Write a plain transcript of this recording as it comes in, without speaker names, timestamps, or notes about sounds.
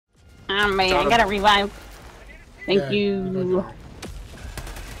Ah, man, I gotta revive. Thank Yeah, you.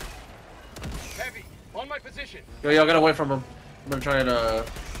 Heavy, on my position. Yo, y'all get away from him. I'm gonna try and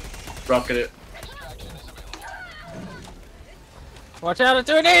rocket it. Watch out, it's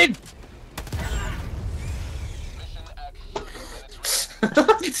doing it!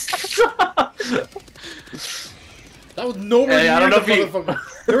 That was nowhere Hey, I near don't the know if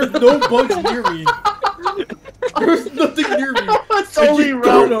motherfucker. There was no bugs near me. There was nothing near me. It's only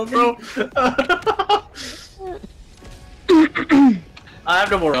round, bro. I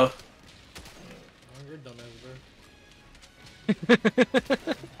have no more. Oh, you're a dumbass,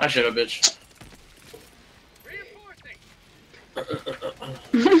 bro. I should have, bitch.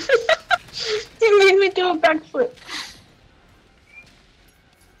 You made me do a backflip.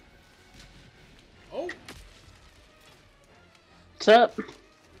 Oh. What's up?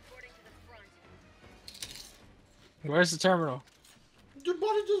 Where's the terminal? Your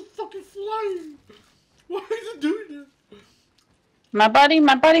body just fucking flying. Why is it doing that? My body,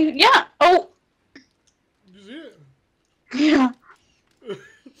 yeah. Oh, You see it? yeah.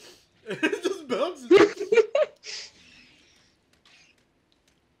 It just bounces.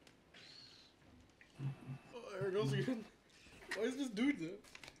 Oh, there it goes again. Why is this doing that?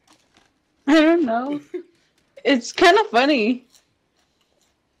 I don't know. It's kind of funny.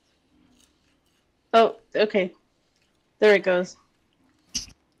 Oh, okay. There it goes.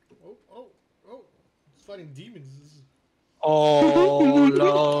 Oh. It's fighting demons. Oh,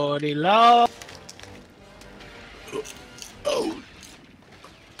 lordy lord. Oh.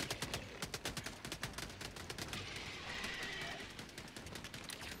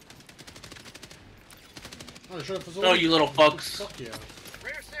 Oh, you little fucks. Fuck yeah.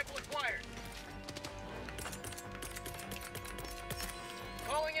 Rare sample acquired.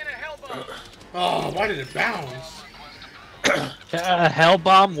 Calling in a hell bomb. Oh, why did it bounce? Hell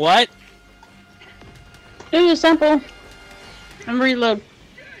bomb, what? Do a sample. And reload.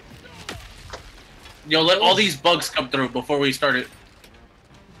 Yo, let all these bugs come through before we start it.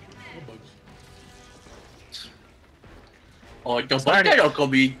 No bugs. Oh, don't start it. I'm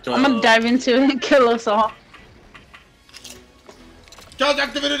I'm gonna dive into it and kill us all. Just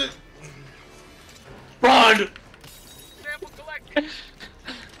activated it! Run! Sample collected.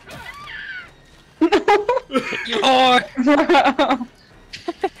 Or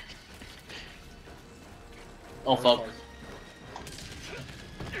Oh fuck.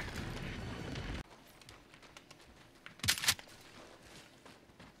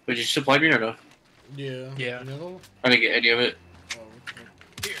 Would you supply me or no? Yeah. Yeah. No? I didn't get any of it.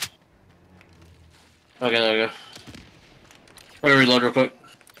 Oh, Okay, there we go. I'm gonna reload real quick.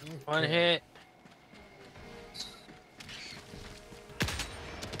 one hit.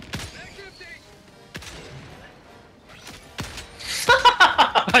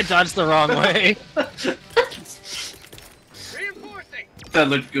 I dodged the wrong way. Reinforcing. That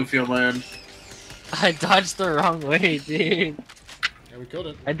looked goofy on my end. I dodged the wrong way, dude. Yeah, we killed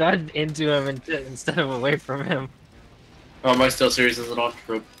it. I dodged into him instead of away from him. Oh, my stealth series isn't on.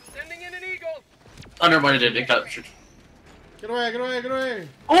 Rope. Sending in an eagle. Oh, never mind, it didn't. It captured. Get away, get away, get away!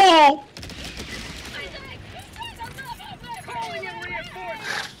 Oh! Calling in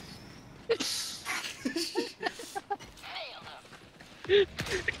reinforcements.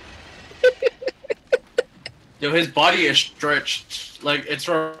 Yo, his body is stretched. Like, it's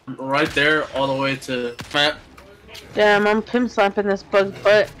from right there all the way to... Matt. Damn, I'm pimp slapping this bug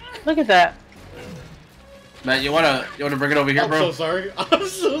butt. Look at that. Matt, you wanna bring it over here, I'm bro? so sorry. I'm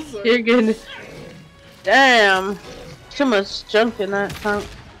so sorry. You're good. Damn. Too much junk in that trunk.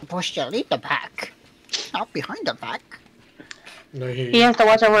 Push to lead the pack, not behind the pack. No, he... He has to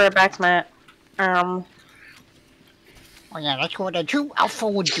watch over our backs, Matt. Oh yeah, that's what a true alpha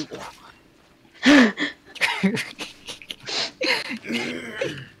would do.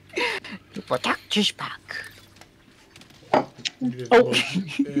 To protect his pack. There's Oh.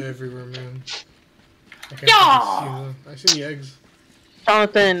 bugs everywhere, man. I can't see them. I see the eggs.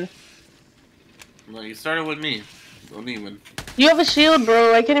 Jonathan. No, you started with me. Don't even. You have a shield,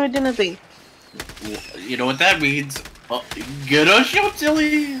 bro. I can't even do nothing. You know what that means? Oh, get a shot,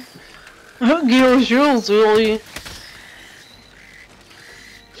 silly! Get a shield, silly.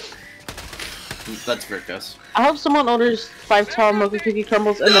 That's fair, Gus. I hope someone orders 5 tall mocha cookie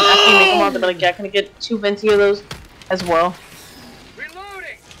crumbles and then after you make them all, they're like, yeah, can I get 2 venti of those as well?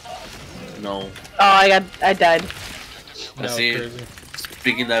 Reloading. No. Oh, I died. I That was see. crazy.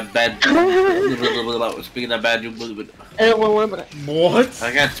 Speaking that bad. Speaking that bad. What?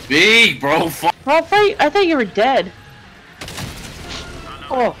 I can't speak, bro. Fuck. Well, I thought you were dead.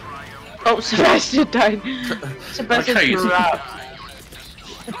 Oh. Oh, Sebastian died. Sebastian Okay, you- dropped.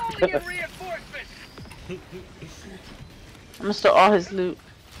 Calling in reinforcements. I'm gonna steal all his loot.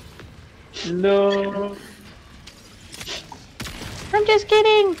 No. I'm just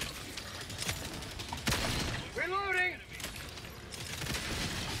kidding. Reloading.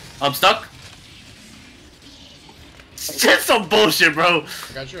 I'm stuck. That's some bullshit, bro.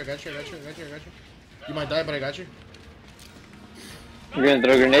 I got you, I got you, I got you, I got you, I got you. You might die, but I got you. You're gonna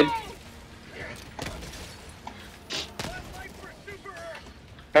throw a grenade?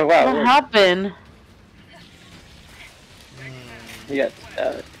 Oh wow, What it worked. happened? You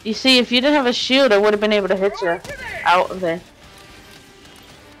got You see, if you didn't have a shield, I would have been able to hit you out of there.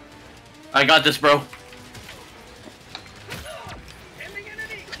 I got this, bro.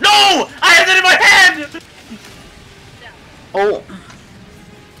 No! I had it in my hand! Oh,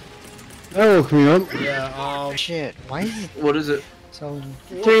 That woke me up. Yeah, Shit, why is it What is it? so...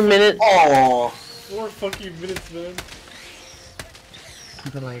 3 minutes. Oh. 4 fucking minutes, man.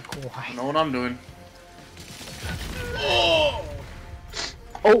 But like, why? I know what I'm doing. Oh!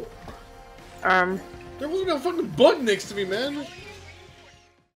 Oh. There wasn't a fucking bug next to me, man.